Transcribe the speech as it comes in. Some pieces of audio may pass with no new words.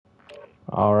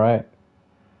All right.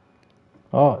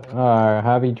 Oh,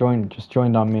 Javi just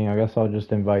joined on me. I guess I'll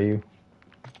just invite you.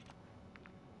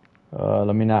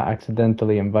 Let me not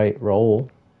accidentally invite Raul.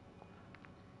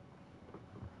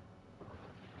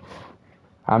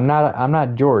 I'm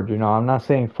not George, you know. I'm not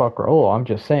saying fuck Raul. I'm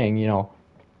just saying, you know,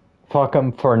 fuck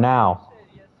him for now.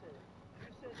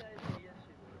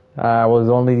 I was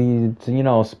only, you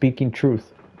know, speaking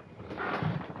truth.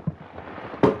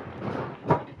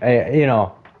 You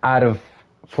know, out of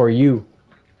for you.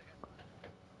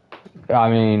 I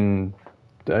mean,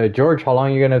 George, how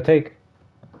long are you gonna take?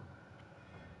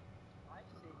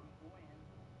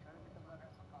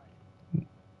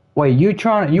 Wait,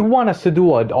 you want us to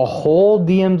do a whole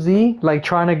DMZ? Like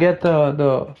trying to get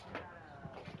the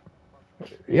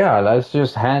yeah, let's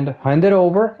just hand it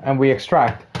over and we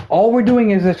extract. All we're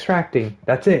doing is extracting.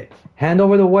 That's it. Hand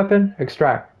over the weapon,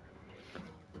 extract.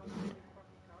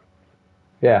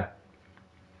 Yeah.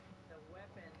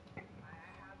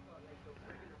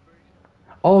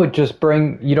 Oh, just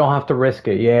bring, you don't have to risk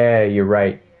it. Yeah, you're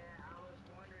right.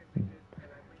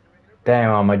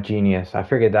 Damn, I'm a genius. I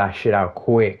figured that shit out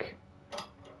quick.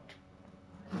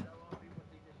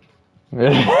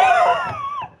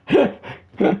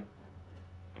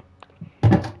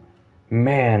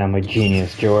 Man, I'm a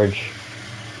genius, George.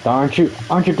 Aren't you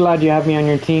glad you have me on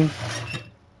your team?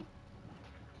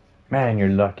 Man, you're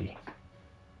lucky.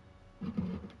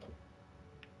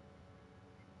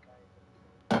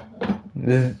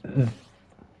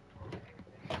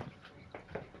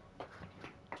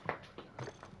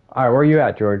 Alright, where you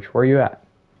at, George? Where you at?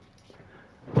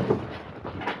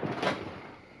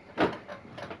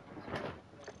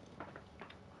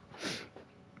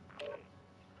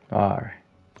 Alright.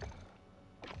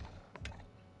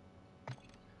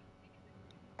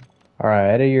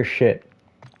 Alright, edit your shit.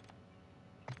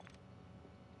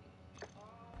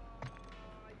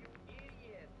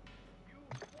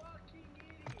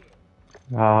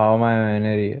 How am I an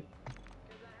idiot?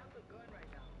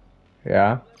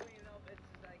 Yeah?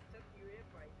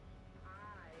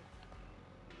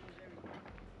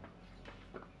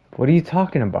 What are you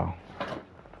talking about?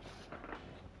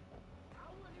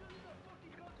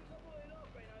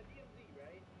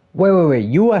 Wait.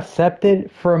 You accepted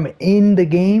from in the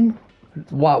game?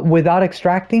 What, without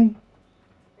extracting?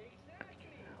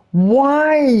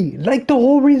 Why? Like, the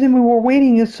whole reason we were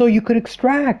waiting is so you could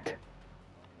extract.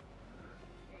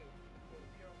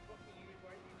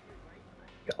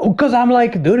 Oh, cause I'm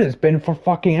like, dude, it's been for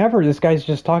fucking ever. This guy's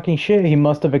just talking shit. He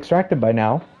must have extracted by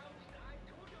now.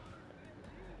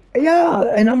 Yeah,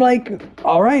 and I'm like,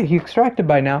 all right, he extracted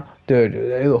by now. Dude,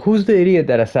 who's the idiot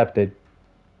that accepted?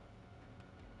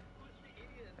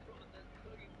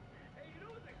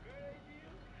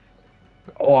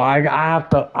 Oh, I have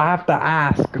to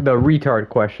ask the retard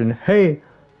question. Hey,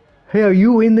 are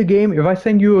you in the game? If I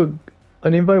send you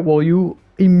an invite, will you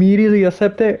immediately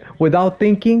accept it without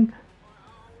thinking?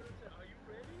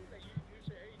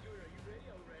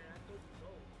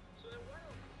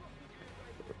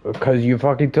 Because you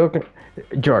fucking took it.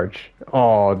 George.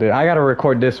 Oh, dude, I gotta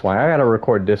record this one.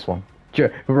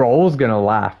 Raul's gonna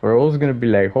laugh. Raul's gonna be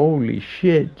like, holy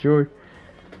shit, George.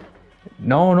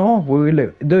 No,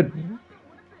 dude.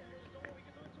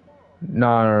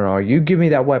 No. You give me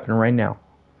that weapon right now.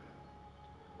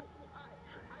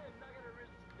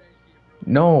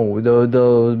 No,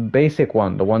 the basic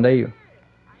one, the one that you.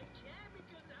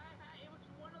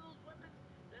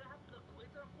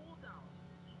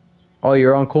 Oh,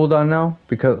 you're on cooldown now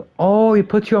because he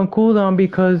puts you on cooldown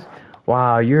because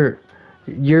wow, you're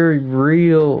a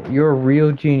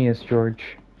real genius, George.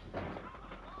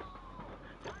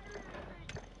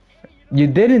 You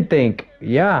didn't think,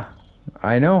 yeah,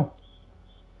 I know.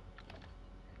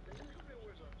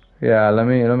 Yeah, let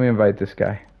me invite this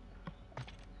guy.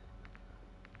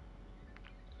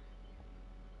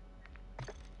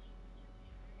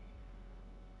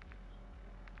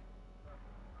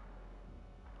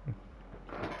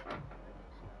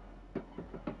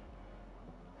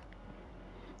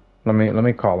 Let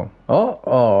me call him.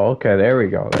 Oh, okay, there we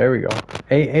go.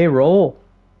 Hey, roll.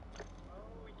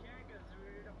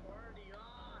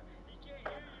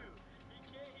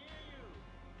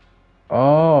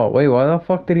 Oh, wait, why the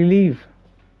fuck did he leave?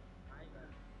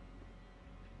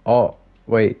 Oh,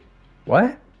 wait,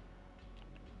 what?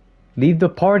 Leave the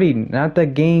party, not the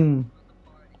game.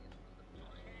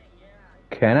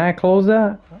 Can I close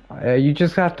that? You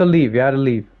just have to leave. You have to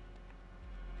leave.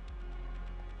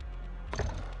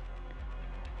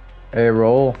 Hey,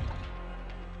 roll.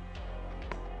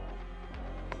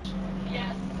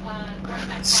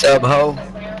 Sub ho.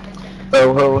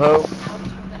 Ho ho ho.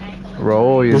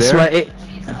 Roll, you This there? way.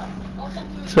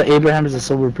 So Abraham is a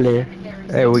sober player.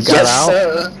 Hey, we got Yes, out.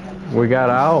 sir. We got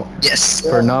out Yes,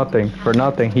 for sir. nothing. For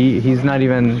nothing. He's not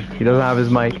even. He doesn't have his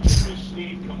mic.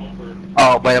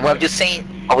 Oh, but I'm just saying.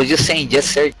 I was just saying yes,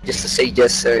 sir, just to say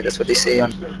yes, sir. That's what they say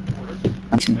on.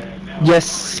 Yes,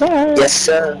 sir. Yes,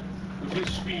 sir.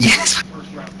 Yes.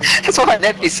 That's what my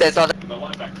nephew says on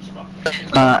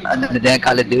the damn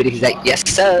Call of Duty. He's like, yes,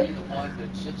 sir.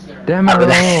 Damn it, I was Raul.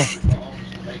 like,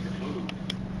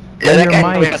 yeah, Bend that your guy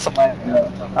probably mic. has some.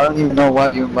 I don't even know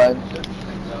what you but.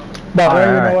 But I don't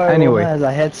even know Alright. why Anyway. Roman has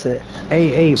a headset.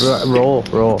 Hey,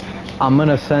 roll. I'm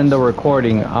gonna send the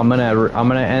recording. I'm gonna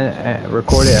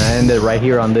record it and end it right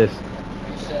here on this.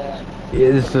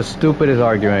 It's the stupidest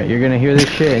argument. You're gonna hear this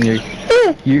shit and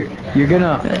you're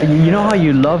gonna, you know how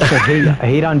you love to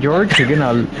hate on George? You're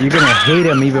gonna hate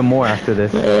him even more after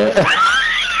this.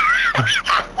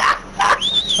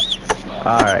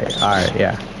 All right,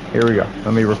 yeah. Here we go.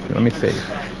 Let me save.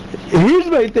 Here's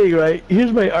my thing, right?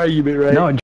 Here's my argument, right? No.